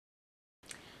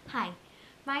Hi,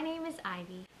 my name is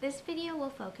Ivy. This video will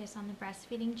focus on the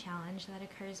breastfeeding challenge that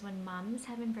occurs when moms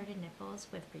have inverted nipples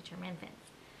with preterm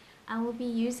infants. I will be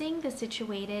using the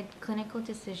situated clinical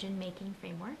decision-making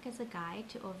framework as a guide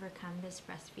to overcome this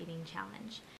breastfeeding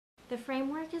challenge. The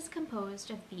framework is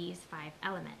composed of these 5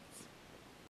 elements.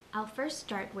 I'll first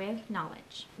start with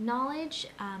knowledge. Knowledge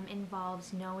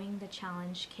involves knowing the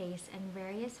challenge case and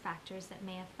various factors that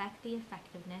may affect the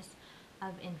effectiveness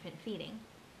of infant feeding.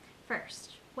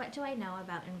 First, what do I know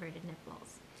about inverted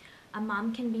nipples? A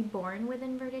mom can be born with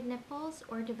inverted nipples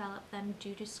or develop them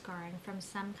due to scarring from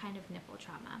some kind of nipple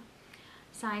trauma.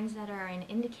 Signs that are an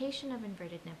indication of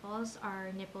inverted nipples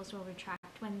are nipples will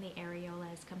retract when the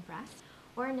areola is compressed,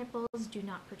 or nipples do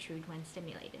not protrude when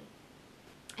stimulated.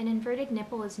 An inverted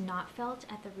nipple is not felt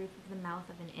at the roof of the mouth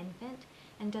of an infant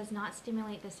and does not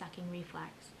stimulate the sucking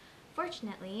reflex.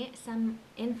 Fortunately, some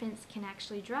infants can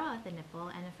actually draw at the nipple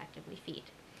and effectively feed.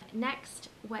 Next,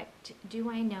 what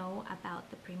do I know about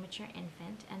the premature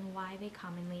infant and why they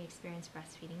commonly experience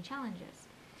breastfeeding challenges?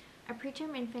 A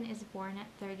preterm infant is born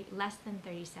at less than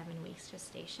 37 weeks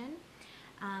gestation,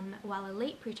 while a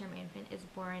late preterm infant is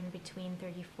born between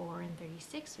 34 and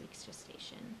 36 weeks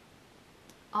gestation.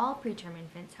 All preterm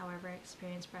infants, however,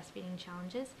 experience breastfeeding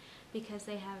challenges because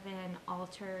they have an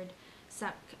altered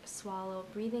suck-swallow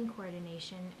breathing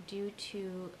coordination due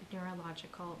to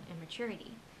neurological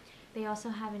immaturity. They also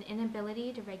have an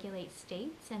inability to regulate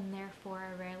states and therefore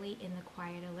are rarely in the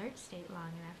quiet alert state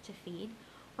long enough to feed,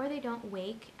 or they don't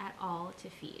wake at all to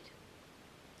feed.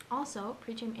 Also,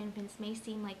 preterm infants may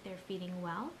seem like they're feeding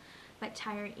well, but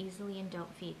tire easily and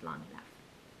don't feed long enough.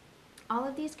 All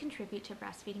of these contribute to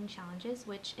breastfeeding challenges,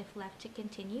 which, if left to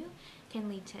continue, can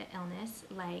lead to illness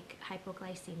like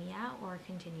hypoglycemia or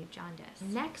continued jaundice.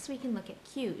 Next, we can look at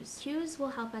cues. Cues will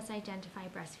help us identify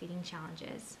breastfeeding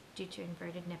challenges due to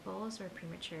inverted nipples or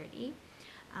prematurity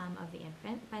of the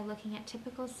infant by looking at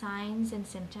typical signs and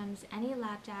symptoms, any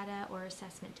lab data or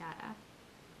assessment data.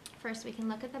 First, we can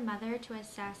look at the mother to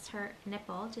assess her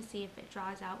nipple to see if it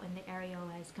draws out when the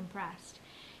areola is compressed.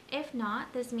 If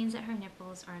not, this means that her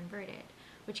nipples are inverted,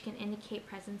 which can indicate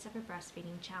presence of a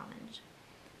breastfeeding challenge.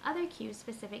 Other cues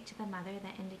specific to the mother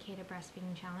that indicate a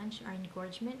breastfeeding challenge are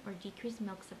engorgement or decreased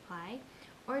milk supply,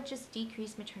 or just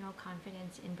decreased maternal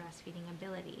confidence in breastfeeding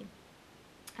ability.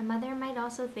 A mother might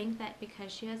also think that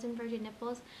because she has inverted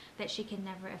nipples that she can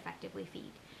never effectively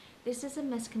feed. This is a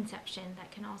misconception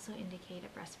that can also indicate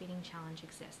a breastfeeding challenge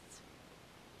exists.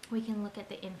 We can look at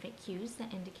the infant cues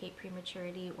that indicate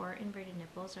prematurity or inverted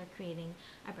nipples are creating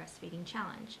a breastfeeding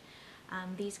challenge.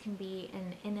 These can be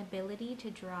an inability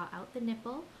to draw out the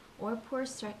nipple or poor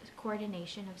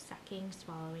coordination of sucking,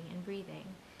 swallowing, and breathing.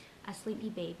 A sleepy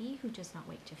baby who does not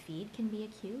wake to feed can be a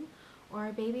cue, or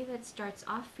a baby that starts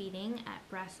off feeding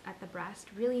at the breast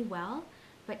really well,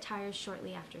 but tires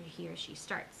shortly after he or she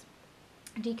starts.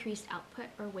 Decreased output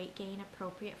or weight gain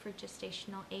appropriate for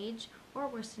gestational age or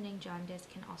worsening jaundice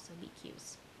can also be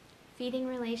cues. Feeding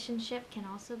relationship can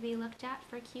also be looked at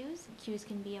for cues. Cues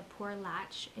can be a poor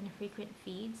latch, infrequent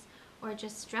feeds, or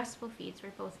just stressful feeds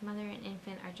where both mother and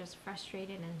infant are just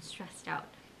frustrated and stressed out.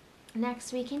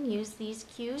 Next, we can use these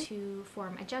cues to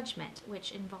form a judgment,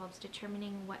 which involves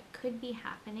determining what could be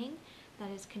happening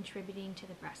that is contributing to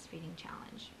the breastfeeding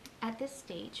challenge. At this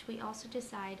stage, we also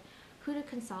decide who to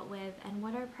consult with and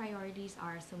what our priorities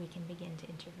are so we can begin to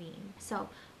intervene. So,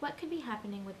 what could be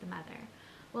happening with the mother?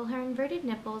 Well, her inverted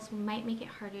nipples might make it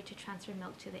harder to transfer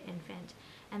milk to the infant,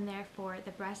 and therefore the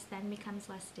breast then becomes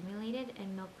less stimulated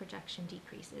and milk production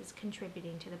decreases,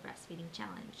 contributing to the breastfeeding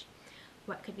challenge.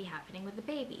 What could be happening with the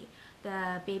baby?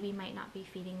 The baby might not be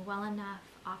feeding well enough,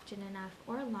 often enough,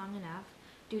 or long enough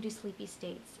due to sleepy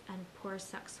states and poor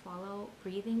suck-swallow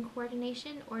breathing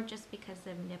coordination, or just because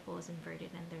the nipple is inverted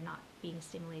and they're not being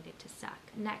stimulated to suck.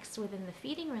 Next, within the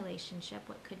feeding relationship,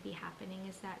 what could be happening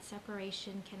is that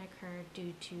separation can occur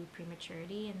due to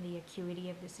prematurity and the acuity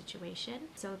of the situation.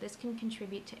 So this can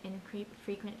contribute to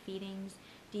infrequent feedings,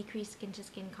 decreased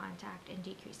skin-to-skin contact, and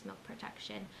decreased milk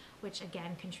production, which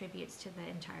again contributes to the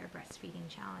entire breastfeeding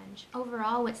challenge.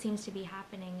 Overall, what seems to be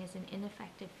happening is an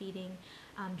ineffective feeding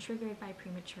triggered by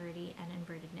prematurity and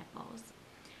inverted nipples.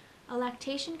 A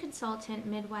lactation consultant,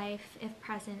 midwife, if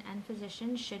present, and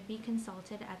physician should be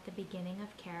consulted at the beginning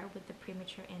of care with the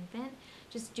premature infant,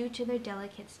 just due to their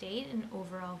delicate state and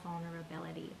overall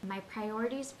vulnerability. My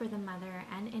priorities for the mother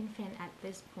and infant at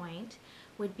this point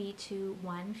would be to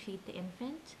 1. Feed the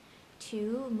infant,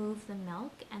 2. Move the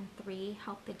milk, and 3.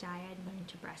 Help the diet learn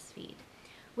to breastfeed.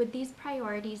 With these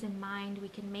priorities in mind, we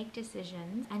can make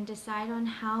decisions and decide on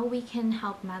how we can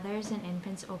help mothers and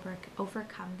infants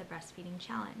overcome the breastfeeding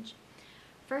challenge.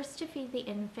 First, to feed the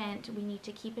infant, we need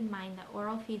to keep in mind that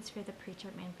oral feeds for the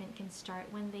preterm infant can start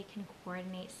when they can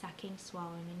coordinate sucking,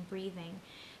 swallowing, and breathing.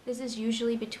 This is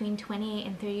usually between 28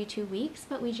 and 32 weeks,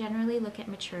 but we generally look at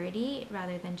maturity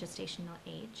rather than gestational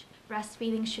age.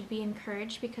 Breastfeeding should be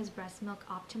encouraged because breast milk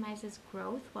optimizes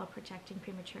growth while protecting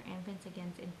premature infants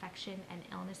against infection and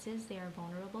illnesses they are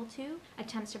vulnerable to.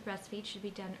 Attempts to breastfeed should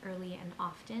be done early and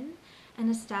often. An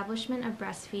establishment of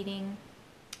breastfeeding,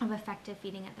 of effective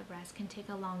feeding at the breast, can take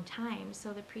a long time,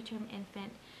 so the preterm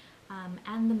infant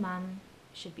and the mom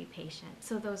should be patient.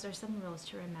 So those are some rules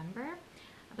to remember.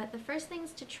 But the first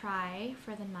things to try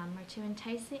for the mom are to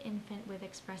entice the infant with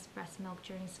express breast milk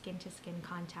during skin-to-skin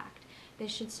contact.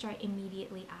 This should start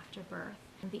immediately after birth.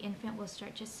 The infant will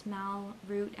start to smell,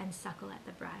 root, and suckle at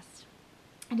the breast.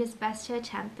 It is best to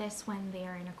attempt this when they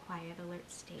are in a quiet,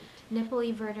 alert state. Nipple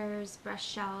everters, breast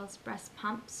shells, breast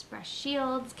pumps, breast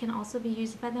shields can also be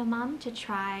used by the mom to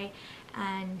try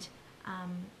and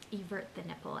evert the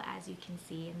nipple, as you can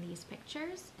see in these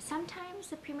pictures. Sometimes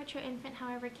the premature infant,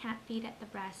 however, can't feed at the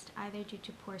breast either due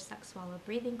to poor suck-swallow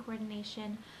breathing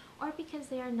coordination or because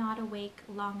they are not awake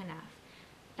long enough.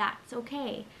 That's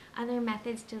okay. Other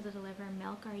methods to deliver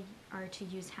milk are to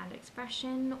use hand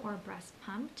expression or breast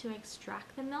pump to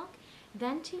extract the milk,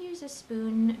 then to use a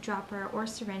spoon, dropper, or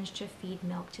syringe to feed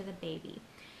milk to the baby.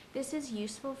 This is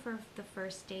useful for the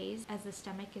first days as the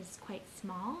stomach is quite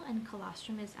small and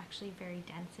colostrum is actually very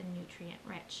dense and nutrient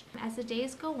rich. As the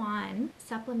days go on,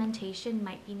 supplementation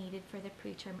might be needed for the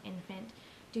preterm infant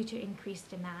due to increased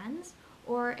demands,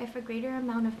 or if a greater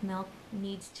amount of milk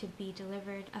needs to be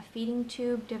delivered, a feeding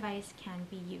tube device can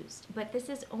be used. But this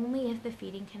is only if the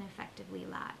feeding can effectively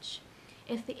latch.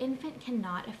 If the infant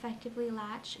cannot effectively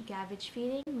latch, gavage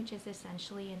feeding, which is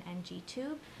essentially an NG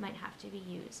tube, might have to be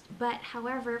used. But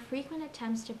however, frequent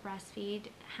attempts to breastfeed,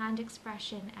 hand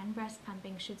expression, and breast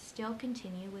pumping should still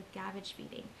continue with gavage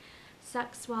feeding.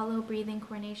 Suck-swallow breathing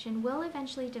coordination will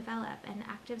eventually develop, and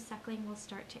active suckling will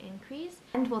start to increase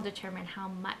and will determine how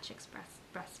much express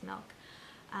breast milk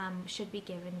should be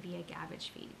given via gavage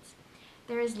feeds.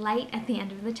 There is light at the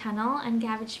end of the tunnel, and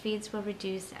gavage feeds will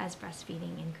reduce as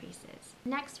breastfeeding increases.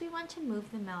 Next, we want to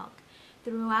move the milk.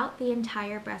 Throughout the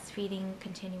entire breastfeeding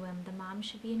continuum, the mom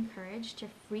should be encouraged to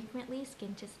frequently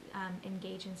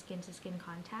engage in skin-to-skin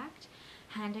contact,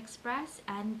 hand express,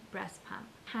 and breast pump.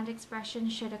 Hand expression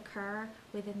should occur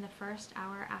within the first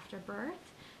hour after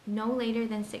birth, no later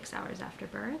than 6 hours after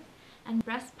birth, and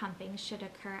breast pumping should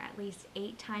occur at least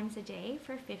 8 times a day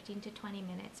for 15 to 20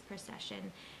 minutes per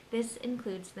session. This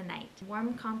includes the night.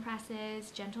 Warm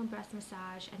compresses, gentle breast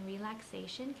massage, and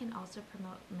relaxation can also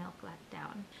promote milk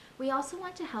letdown. We also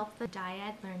want to help the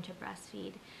dyad learn to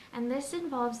breastfeed, and this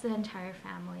involves the entire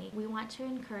family. We want to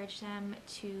encourage them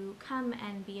to come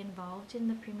and be involved in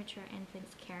the premature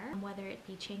infant's care, whether it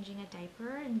be changing a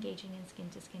diaper or engaging in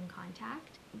skin-to-skin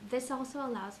contact. This also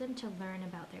allows them to learn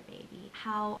about their baby,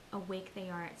 how awake they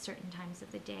are at certain times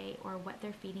of the day, or what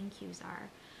their feeding cues are.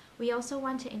 We also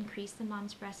want to increase the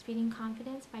mom's breastfeeding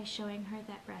confidence by showing her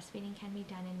that breastfeeding can be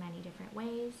done in many different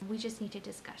ways. We just need to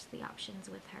discuss the options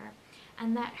with her,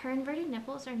 and that her inverted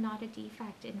nipples are not a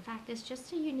defect. In fact, it's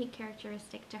just a unique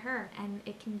characteristic to her, and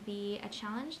it can be a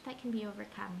challenge that can be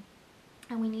overcome.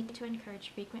 And we need to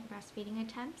encourage frequent breastfeeding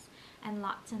attempts and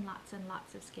lots and lots and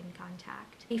lots of skin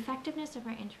contact. The effectiveness of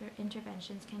our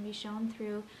interventions can be shown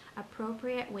through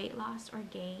appropriate weight loss or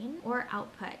gain, or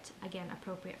output, again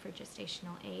appropriate for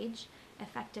gestational age,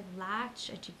 effective latch,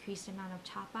 a decreased amount of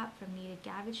top-up from needed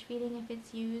gavage feeding if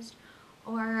it's used,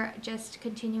 or just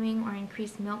continuing or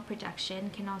increased milk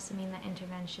production can also mean that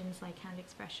interventions like hand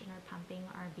expression or pumping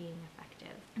are being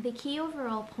effective. The key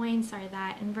overall points are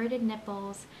that inverted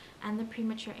nipples and the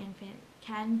premature infant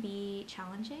can be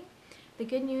challenging. The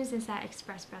good news is that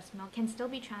express breast milk can still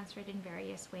be transferred in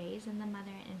various ways, and the mother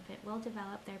and infant will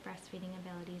develop their breastfeeding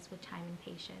abilities with time and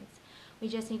patience. We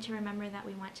just need to remember that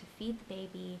we want to feed the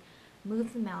baby,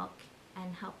 move the milk,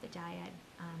 and help the dyad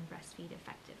breastfeed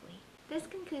effectively. This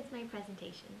concludes my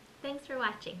presentation. Thanks for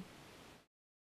watching.